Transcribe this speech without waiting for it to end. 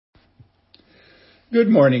Good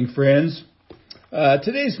morning, friends.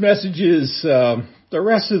 Today's message is the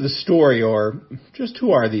rest of the story, or just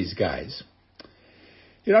who are these guys?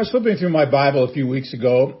 I was flipping through my Bible a few weeks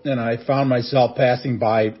ago, and I found myself passing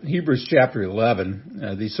by Hebrews chapter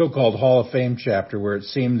 11, the so-called Hall of Fame chapter, where it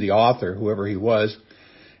seemed the author, whoever he was,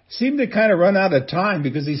 seemed to kind of run out of time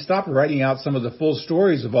because he stopped writing out some of the full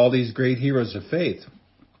stories of all these great heroes of faith.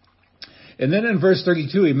 And then in verse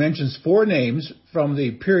 32, he mentions four names from the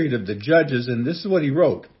period of the judges, and this is what he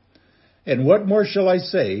wrote. And what more shall I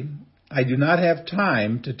say? I do not have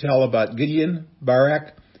time to tell about Gideon,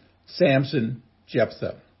 Barak, Samson,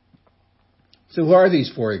 Jephthah. So who are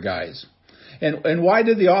these four guys? And why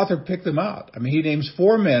did the author pick them out? I mean, he names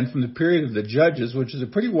four men from the period of the judges, which is a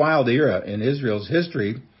pretty wild era in Israel's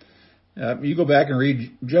history. You go back and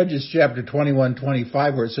read Judges chapter 21-25,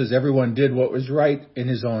 where it says everyone did what was right in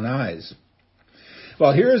his own eyes.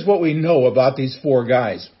 Well, here's what we know about these four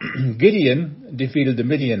guys. Gideon defeated the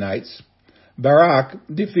Midianites. Barak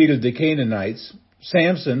defeated the Canaanites.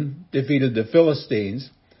 Samson defeated the Philistines.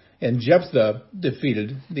 And Jephthah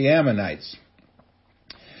defeated the Ammonites.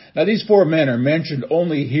 Now, these four men are mentioned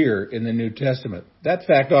only here in the New Testament. That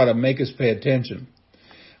fact ought to make us pay attention.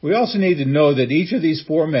 We also need to know that each of these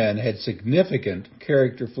four men had significant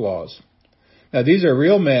character flaws. Now, these are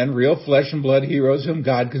real men, real flesh and blood heroes whom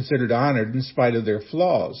God considered honored in spite of their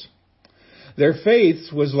flaws. Their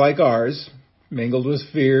faith was like ours, mingled with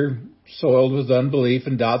fear, soiled with unbelief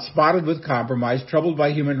and doubt, spotted with compromise, troubled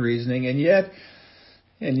by human reasoning, and yet,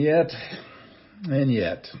 it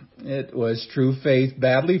was true faith,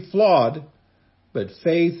 badly flawed, but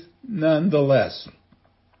faith nonetheless.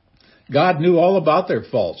 God knew all about their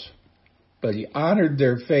faults, but he honored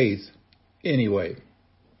their faith anyway.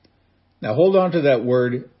 Now hold on to that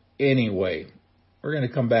word, anyway. We're going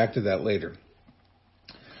to come back to that later.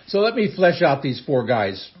 So let me flesh out these four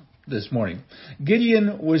guys this morning.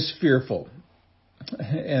 Gideon was fearful.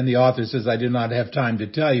 And the author says, I do not have time to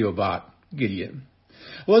tell you about Gideon.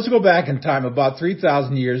 Well, let's go back in time about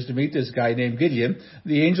 3,000 years to meet this guy named Gideon.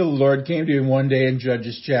 The angel of the Lord came to him one day in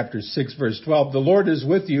Judges chapter 6, verse 12. The Lord is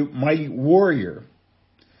with you, mighty warrior.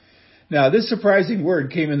 Now, this surprising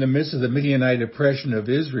word came in the midst of the Midianite oppression of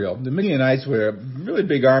Israel. The Midianites were a really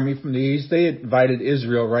big army from the east. They invited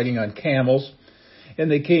Israel riding on camels,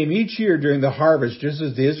 and they came each year during the harvest, just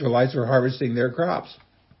as the Israelites were harvesting their crops.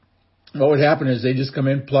 What would happen is they just come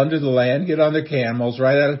in, plunder the land, get on their camels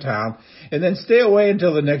right out of town, and then stay away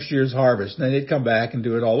until the next year's harvest. And then they'd come back and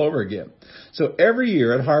do it all over again. So every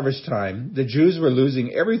year at harvest time, the Jews were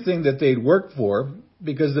losing everything that they'd worked for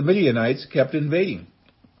because the Midianites kept invading.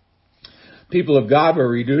 People of God were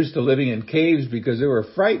reduced to living in caves because they were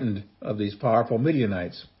frightened of these powerful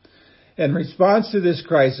Midianites. In response to this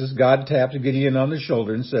crisis, God tapped Gideon on the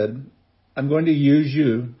shoulder and said, I'm going to use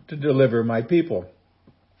you to deliver my people.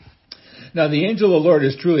 Now, the angel of the Lord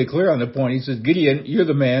is truly clear on the point. He says, Gideon, you're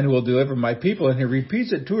the man who will deliver my people. And he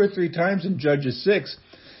repeats it 2 or 3 times in Judges 6.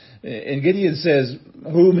 And Gideon says,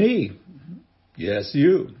 who, me? Yes,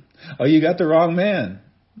 you. Oh, you got the wrong man.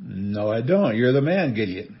 No, I don't. You're the man,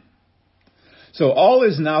 Gideon. So all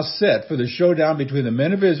is now set for the showdown between the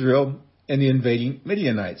men of Israel and the invading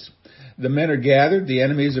Midianites. The men are gathered. The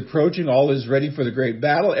enemy is approaching. All is ready for the great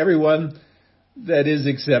battle. Everyone, that is,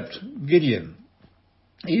 except Gideon.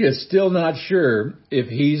 He is still not sure if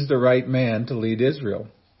he's the right man to lead Israel.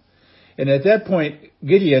 And at that point,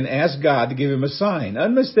 Gideon asked God to give him a sign,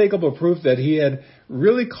 unmistakable proof that he had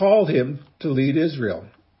really called him to lead Israel.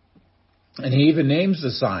 And he even names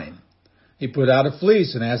the sign. He put out a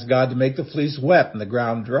fleece and asked God to make the fleece wet and the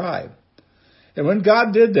ground dry. And when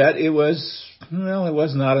God did that, it was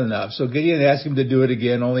not enough. So Gideon asked him to do it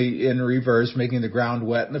again, only in reverse, making the ground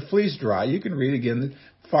wet and the fleece dry. You can read again.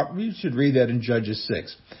 You should read that in Judges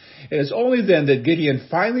 6. And it's only then that Gideon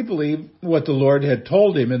finally believed what the Lord had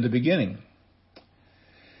told him in the beginning.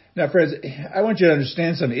 Now, friends, I want you to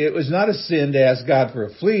understand something. It was not a sin to ask God for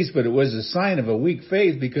a fleece, but it was a sign of a weak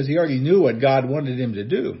faith because he already knew what God wanted him to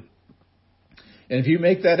do. And if you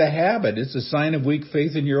make that a habit, it's a sign of weak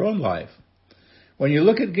faith in your own life. When you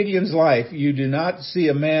look at Gideon's life, you do not see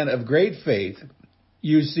a man of great faith.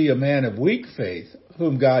 You see a man of weak faith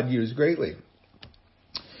whom God used greatly.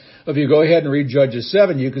 If you go ahead and read Judges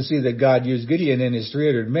 7, you can see that God used Gideon and his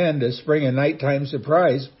 300 men to spring a nighttime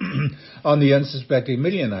surprise on the unsuspecting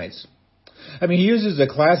Midianites. I mean, he uses a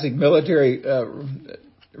classic military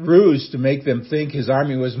ruse to make them think his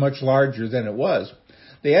army was much larger than it was.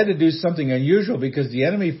 They had to do something unusual because the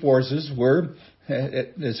enemy forces were,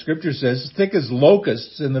 the scripture says, thick as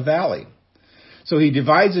locusts in the valley. So he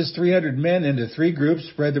divides his 300 men into 3 groups,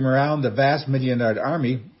 spread them around the vast Midianite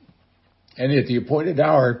army, And at the appointed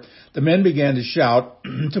hour, the men began to shout,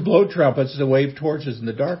 to blow trumpets, to wave torches in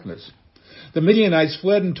the darkness. The Midianites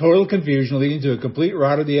fled in total confusion, leading to a complete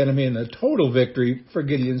rout of the enemy and a total victory for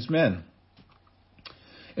Gideon's men.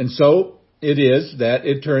 And so it is that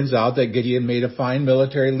it turns out that Gideon made a fine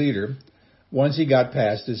military leader once he got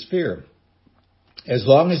past his fear. As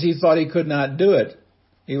long as he thought he could not do it,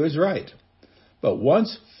 he was right. But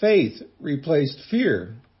once faith replaced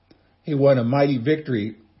fear, he won a mighty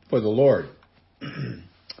victory for the Lord. And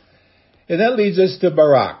that leads us to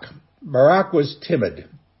Barak. Barak was timid.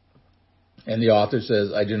 And the author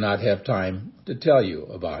says, I do not have time to tell you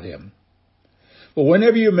about him. But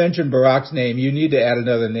whenever you mention Barak's name, you need to add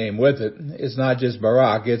another name with it. It's not just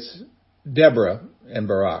Barak, it's Deborah and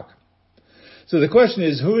Barak. So the question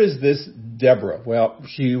is, who is this Deborah? Well,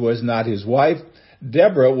 she was not his wife.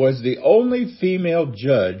 Deborah was the only female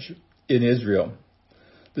judge in Israel.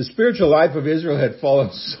 The spiritual life of Israel had fallen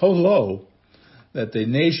so low that the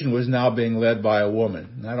nation was now being led by a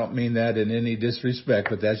woman. I don't mean that in any disrespect,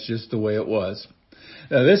 but that's just the way it was.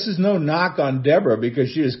 Now, this is no knock on Deborah because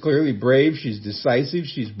she is clearly brave, she's decisive,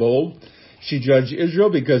 she's bold. She judged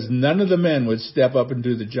Israel because none of the men would step up and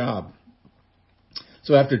do the job.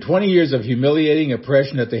 So after 20 years of humiliating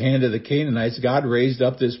oppression at the hand of the Canaanites, God raised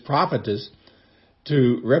up this prophetess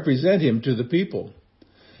to represent him to the people.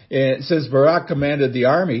 And since Barak commanded the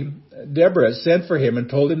army, Deborah sent for him and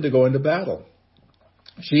told him to go into battle.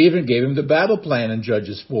 She even gave him the battle plan in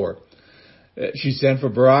Judges 4. She sent for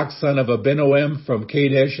Barak, son of Abinoam from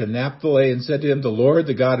Kadesh and Naphtali, and said to him, the Lord,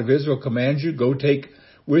 the God of Israel, commands you, go take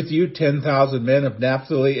with you 10,000 men of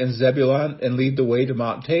Naphtali and Zebulun and lead the way to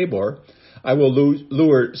Mount Tabor. I will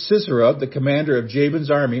lure Sisera, the commander of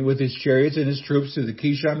Jabin's army, with his chariots and his troops to the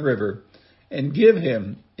Kishon River and give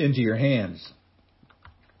him into your hands.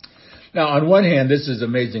 Now, on one hand, this is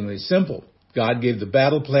amazingly simple. God gave the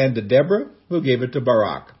battle plan to Deborah, who gave it to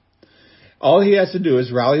Barak. All he has to do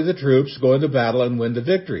is rally the troops, go into battle, and win the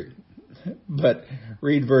victory. But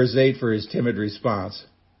read verse 8 for his timid response.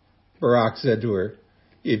 Barak said to her,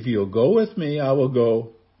 if you'll go with me, I will go.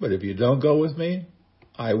 But if you don't go with me,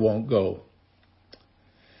 I won't go.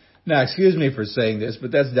 Now, excuse me for saying this,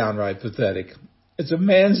 but that's downright pathetic. It's a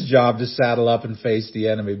man's job to saddle up and face the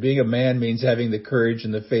enemy. Being a man means having the courage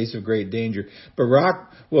in the face of great danger.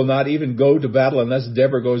 Barak will not even go to battle unless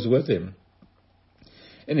Deborah goes with him.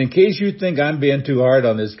 And in case you think I'm being too hard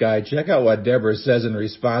on this guy, check out what Deborah says in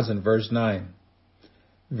response in verse 9.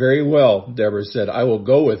 Very well, Deborah said, I will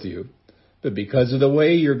go with you. But because of the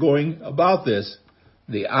way you're going about this,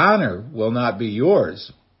 the honor will not be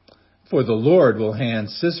yours. For the Lord will hand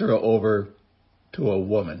Sisera over to a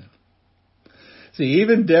woman. See,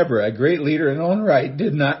 even Deborah, a great leader in her own right,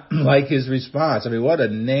 did not like his response. I mean, what a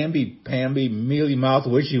namby-pamby,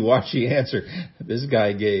 mealy-mouthed, wishy-washy answer this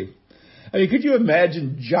guy gave. I mean, could you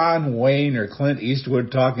imagine John Wayne or Clint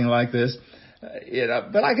Eastwood talking like this?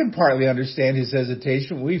 But I can partly understand his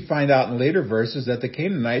hesitation. We find out in later verses that the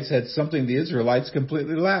Canaanites had something the Israelites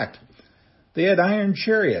completely lacked. They had iron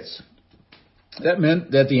chariots. That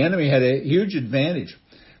meant that the enemy had a huge advantage.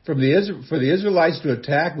 For the Israelites to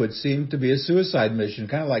attack would seem to be a suicide mission,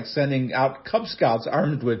 kind of like sending out Cub Scouts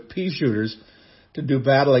armed with pea shooters to do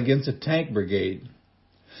battle against a tank brigade.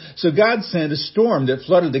 So God sent a storm that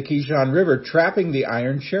flooded the Kishon River, trapping the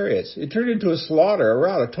iron chariots. It turned into a slaughter, a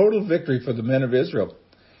rout, a total victory for the men of Israel.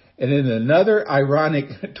 And in another ironic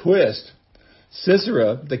twist,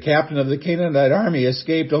 Sisera, the captain of the Canaanite army,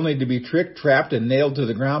 escaped only to be tricked, trapped, and nailed to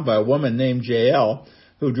the ground by a woman named Jael,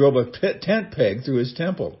 who drove a tent peg through his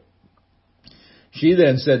temple. She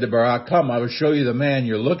then said to Barak, come, I will show you the man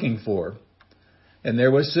you're looking for. And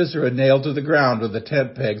there was Sisera nailed to the ground with a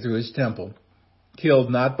tent peg through his temple,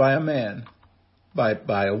 killed not by a man, but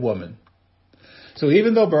by a woman. So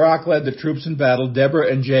even though Barak led the troops in battle,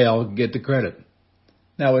 Deborah and Jael get the credit.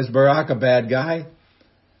 Now, is Barak a bad guy?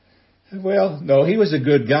 Well, no, he was a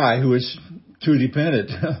good guy who was too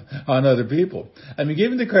dependent on other people. I mean,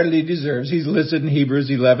 give him the credit he deserves. He's listed in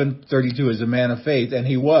Hebrews 11:32 as a man of faith, and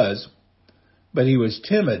he was. But he was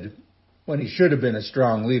timid when he should have been a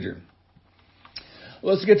strong leader.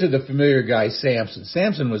 Let's get to the familiar guy, Samson.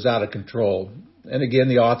 Samson was out of control. And again,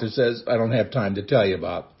 the author says, I don't have time to tell you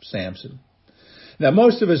about Samson. Now,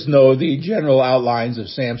 most of us know the general outlines of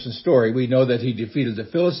Samson's story. We know that he defeated the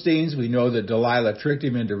Philistines. We know that Delilah tricked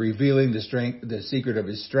him into revealing the secret of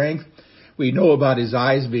his strength. We know about his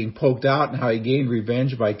eyes being poked out and how he gained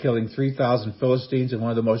revenge by killing 3,000 Philistines in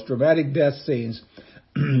one of the most dramatic death scenes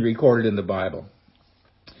recorded in the Bible.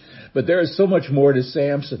 But there is so much more to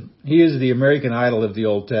Samson. He is the American Idol of the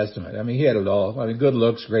Old Testament. I mean, he had it all. I mean, good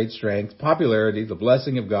looks, great strength, popularity, the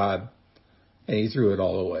blessing of God, and he threw it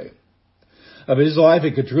all away. Of his life,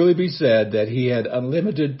 it could truly be said that he had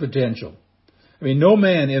unlimited potential. I mean, no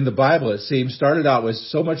man in the Bible, it seems, started out with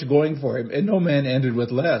so much going for him, and no man ended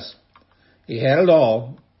with less. He had it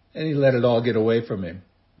all, and he let it all get away from him.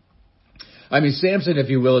 I mean, Samson, if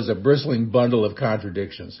you will, is a bristling bundle of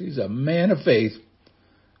contradictions. He's a man of faith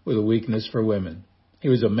with a weakness for women. He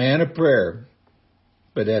was a man of prayer,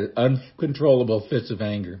 but had uncontrollable fits of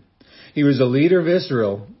anger. He was a leader of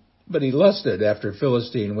Israel, but he lusted after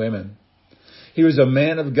Philistine women. He was a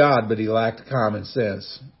man of God, but he lacked common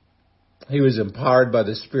sense. He was empowered by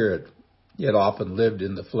the Spirit, yet often lived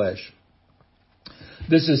in the flesh.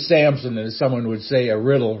 This is Samson, as someone would say, a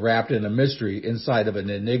riddle wrapped in a mystery inside of an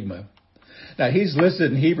enigma. Now, he's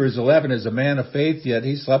listed in Hebrews 11 as a man of faith, yet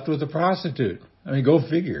he slept with a prostitute. I mean, go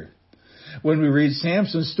figure. When we read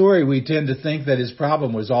Samson's story, we tend to think that his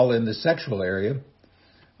problem was all in the sexual area.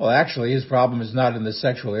 Well, actually, his problem is not in the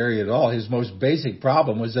sexual area at all. His most basic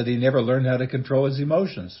problem was that he never learned how to control his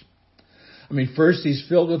emotions. I mean, first he's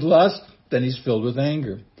filled with lust, then he's filled with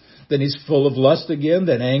anger. Then he's full of lust again,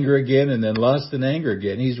 then anger again, and then lust and anger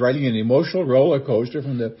again. He's riding an emotional roller coaster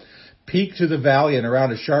from the peak to the valley and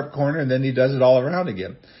around a sharp corner, and then he does it all around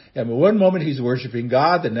again. And one moment he's worshiping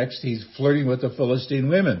God, the next he's flirting with the Philistine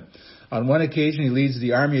women. On one occasion, he leads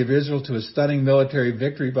the army of Israel to a stunning military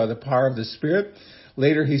victory by the power of the Spirit.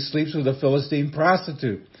 Later, he sleeps with a Philistine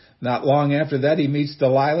prostitute. Not long after that, he meets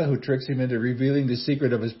Delilah, who tricks him into revealing the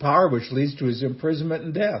secret of his power, which leads to his imprisonment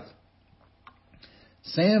and death.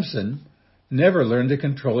 Samson never learned to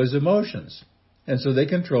control his emotions, and so they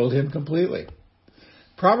controlled him completely.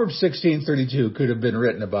 Proverbs 16:32 could have been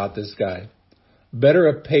written about this guy. Better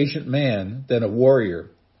a patient man than a warrior,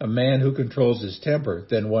 a man who controls his temper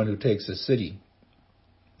than one who takes a city.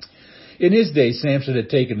 In his day, Samson had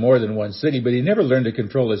taken more than one city, but he never learned to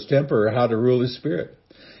control his temper or how to rule his spirit.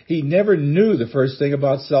 He never knew the first thing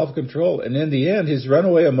about self-control, and in the end, his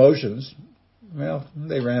runaway emotions, well,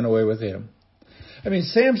 they ran away with him. I mean,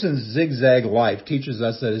 Samson's zigzag life teaches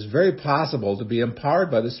us that it's very possible to be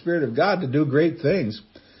empowered by the Spirit of God to do great things,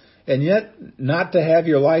 and yet not to have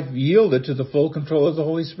your life yielded to the full control of the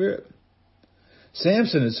Holy Spirit.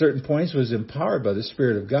 Samson at certain points was empowered by the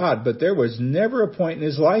Spirit of God, but there was never a point in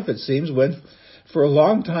his life, it seems, when for a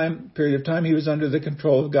long period of time he was under the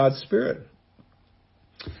control of God's Spirit.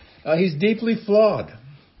 He's deeply flawed,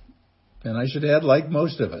 and I should add, like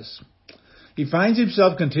most of us. He finds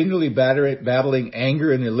himself continually battling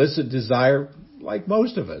anger and illicit desire, like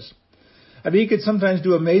most of us. I mean, he could sometimes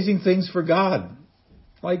do amazing things for God,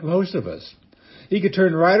 like most of us. He could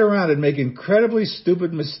turn right around and make incredibly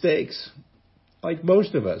stupid mistakes, like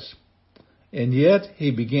most of us. And yet,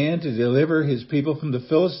 he began to deliver his people from the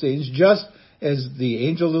Philistines, just as the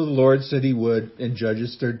angel of the Lord said he would in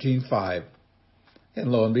Judges 13:5.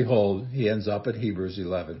 And lo and behold, he ends up at Hebrews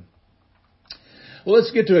 11. Well,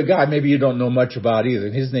 let's get to a guy maybe you don't know much about either.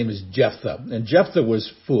 His name is Jephthah. And Jephthah was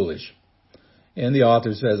foolish. And the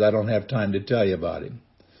author says, I don't have time to tell you about him.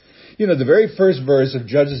 You know, the very first verse of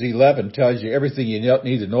Judges 11 tells you everything you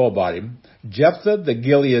need to know about him. Jephthah the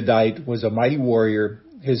Gileadite was a mighty warrior.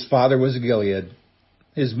 His father was a Gilead.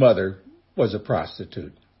 His mother was a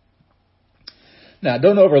prostitute. Now,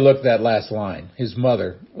 don't overlook that last line. His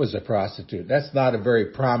mother was a prostitute. That's not a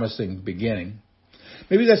very promising beginning.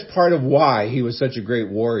 Maybe that's part of why he was such a great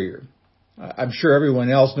warrior. I'm sure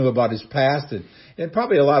everyone else knew about his past, and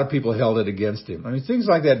probably a lot of people held it against him. I mean, things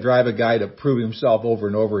like that drive a guy to prove himself over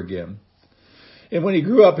and over again. And when he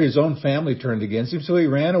grew up, his own family turned against him, so he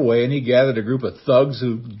ran away and he gathered a group of thugs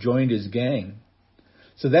who joined his gang.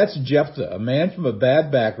 So that's Jephthah, a man from a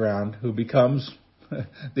bad background who becomes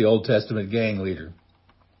the Old Testament gang leader.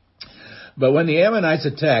 But when the Ammonites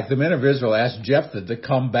attacked, the men of Israel asked Jephthah to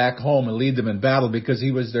come back home and lead them in battle because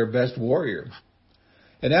he was their best warrior.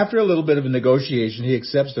 And after a little bit of a negotiation, he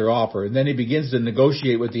accepts their offer, and then he begins to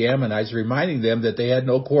negotiate with the Ammonites, reminding them that they had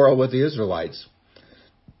no quarrel with the Israelites.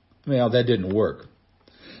 Well, that didn't work.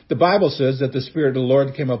 The Bible says that the Spirit of the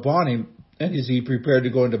Lord came upon him, and as he prepared to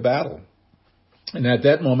go into battle. And at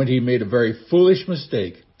that moment, he made a very foolish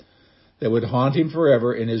mistake that would haunt him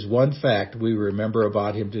forever, and is one fact we remember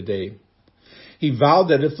about him today. He vowed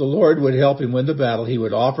that if the Lord would help him win the battle, he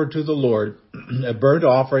would offer to the Lord a burnt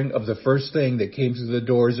offering of the first thing that came through the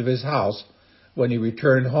doors of his house when he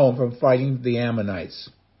returned home from fighting the Ammonites.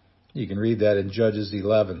 You can read that in Judges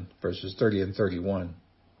 11, verses 30 and 31.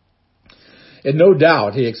 And no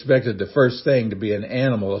doubt he expected the first thing to be an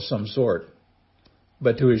animal of some sort.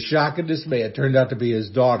 But to his shock and dismay, it turned out to be his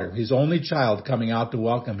daughter, his only child, coming out to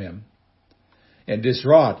welcome him. And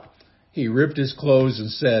distraught, he ripped his clothes and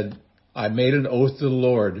said, I made an oath to the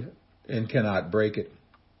Lord and cannot break it.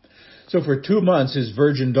 So for 2 months, his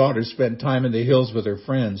virgin daughter spent time in the hills with her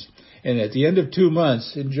friends. And at the end of 2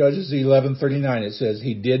 months, in Judges 11:39, it says,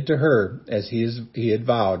 he did to her as he had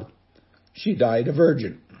vowed. She died a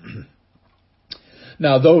virgin.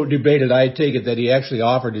 Now, though debated, I take it that he actually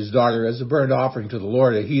offered his daughter as a burnt offering to the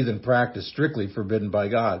Lord, a heathen practice strictly forbidden by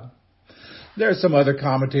God. There are some other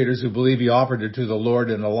commentators who believe he offered her to the Lord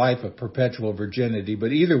in a life of perpetual virginity,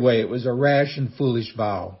 but either way, it was a rash and foolish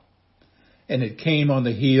vow. And it came on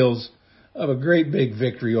the heels of a great big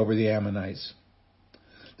victory over the Ammonites.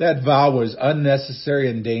 That vow was unnecessary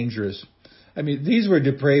and dangerous. I mean, these were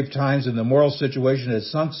depraved times, and the moral situation had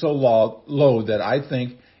sunk so low that I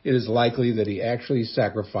think it is likely that he actually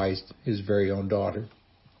sacrificed his very own daughter.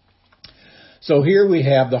 So here we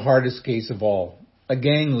have the hardest case of all. A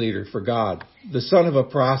gang leader for God, the son of a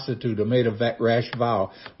prostitute who made a rash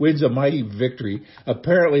vow, wins a mighty victory,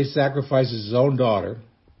 apparently sacrifices his own daughter,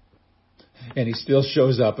 and he still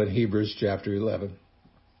shows up in Hebrews chapter 11.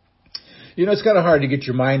 You know, it's kind of hard to get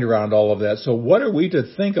your mind around all of that. So what are we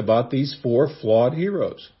to think about these 4 flawed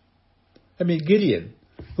heroes? I mean, Gideon,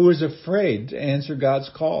 who was afraid to answer God's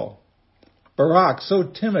call. Barak, so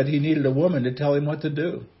timid he needed a woman to tell him what to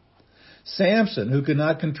do. Samson, who could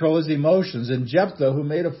not control his emotions. And Jephthah, who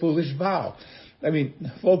made a foolish vow. I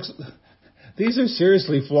mean, folks, these are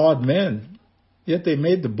seriously flawed men, yet they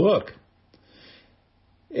made the book.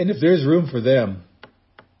 And if there's room for them,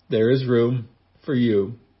 there is room for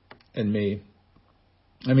you and me.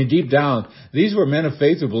 I mean, deep down, these were men of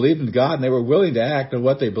faith who believed in God and they were willing to act on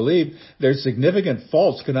what they believed. Their significant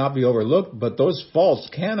faults cannot be overlooked, but those faults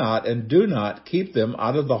cannot and do not keep them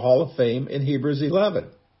out of the Hall of Fame in Hebrews 11.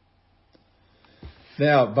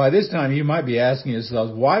 Now, by this time, you might be asking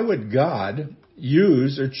yourselves, why would God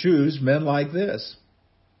use or choose men like this?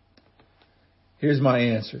 Here's my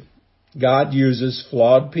answer. God uses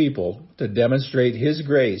flawed people to demonstrate His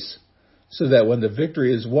grace so that when the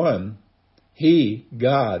victory is won, He,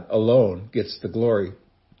 God, alone gets the glory.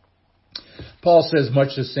 Paul says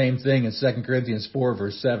much the same thing in 2 Corinthians 4,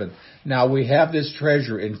 verse 7. Now we have this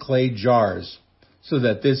treasure in clay jars so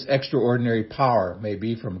that this extraordinary power may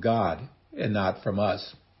be from God and not from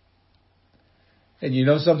us. And you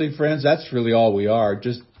know something, friends? That's really all we are,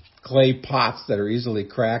 just clay pots that are easily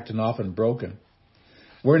cracked and often broken.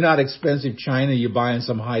 We're not expensive china you buy in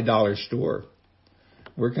some high-dollar store.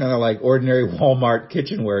 We're kind of like ordinary Walmart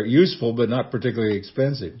kitchenware, useful but not particularly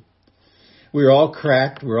expensive. We're all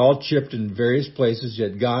cracked, we're all chipped in various places,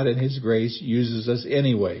 yet God in His grace uses us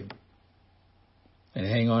anyway. And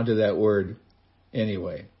hang on to that word,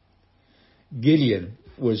 anyway. Gideon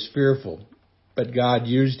was fearful, but God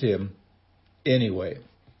used him anyway.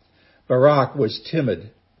 Barak was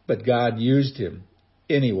timid, but God used him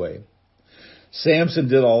anyway. Samson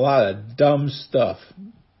did a lot of dumb stuff,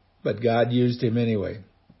 but God used him anyway.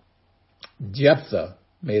 Jephthah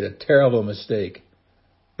made a terrible mistake,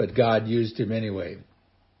 but God used him anyway.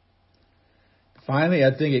 Finally,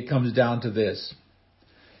 I think it comes down to this.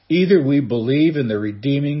 Either we believe in the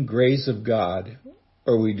redeeming grace of God,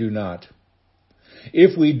 or we do not.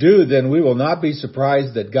 If we do, then we will not be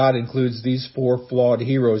surprised that God includes these 4 flawed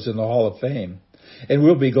heroes in the Hall of Fame. And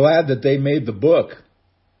we'll be glad that they made the book,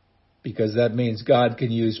 because that means God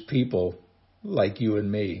can use people like you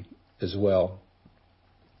and me as well.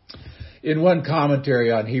 In one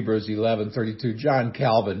commentary on Hebrews 11:32, John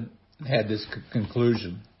Calvin had this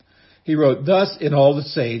conclusion. He wrote, "Thus in all the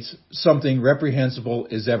saints something reprehensible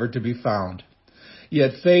is ever to be found.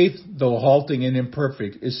 Yet faith, though halting and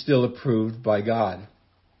imperfect, is still approved by God."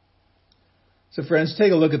 So friends,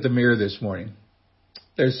 take a look at the mirror this morning.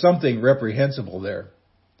 There's something reprehensible there.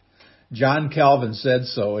 John Calvin said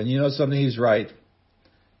so, and you know something, he's right.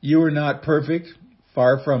 You are not perfect,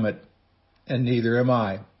 far from it, and neither am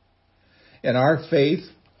I. And our faith,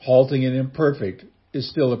 halting and imperfect, is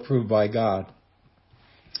still approved by God.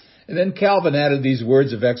 And then Calvin added these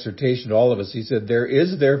words of exhortation to all of us. He said, "There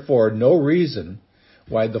is therefore no reason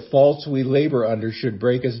why the faults we labor under should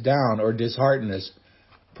break us down or dishearten us,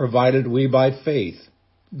 provided we by faith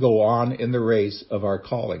go on in the race of our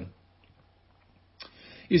calling."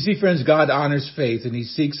 You see, friends, God honors faith, and He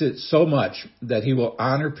seeks it so much that He will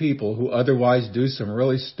honor people who otherwise do some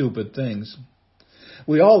really stupid things.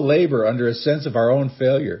 We all labor under a sense of our own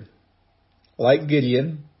failure. Like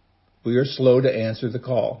Gideon, we are slow to answer the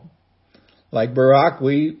call. Like Barak,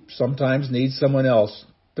 we sometimes need someone else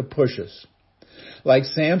to push us. Like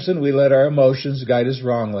Samson, we let our emotions guide us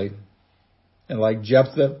wrongly. And like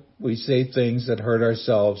Jephthah, we say things that hurt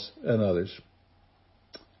ourselves and others.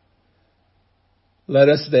 Let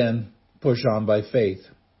us then push on by faith,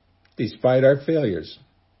 despite our failures,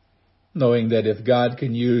 knowing that if God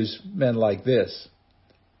can use men like this,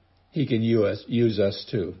 He can use us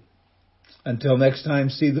too. Until next time,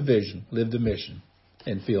 see the vision, live the mission,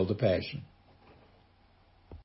 and feel the passion.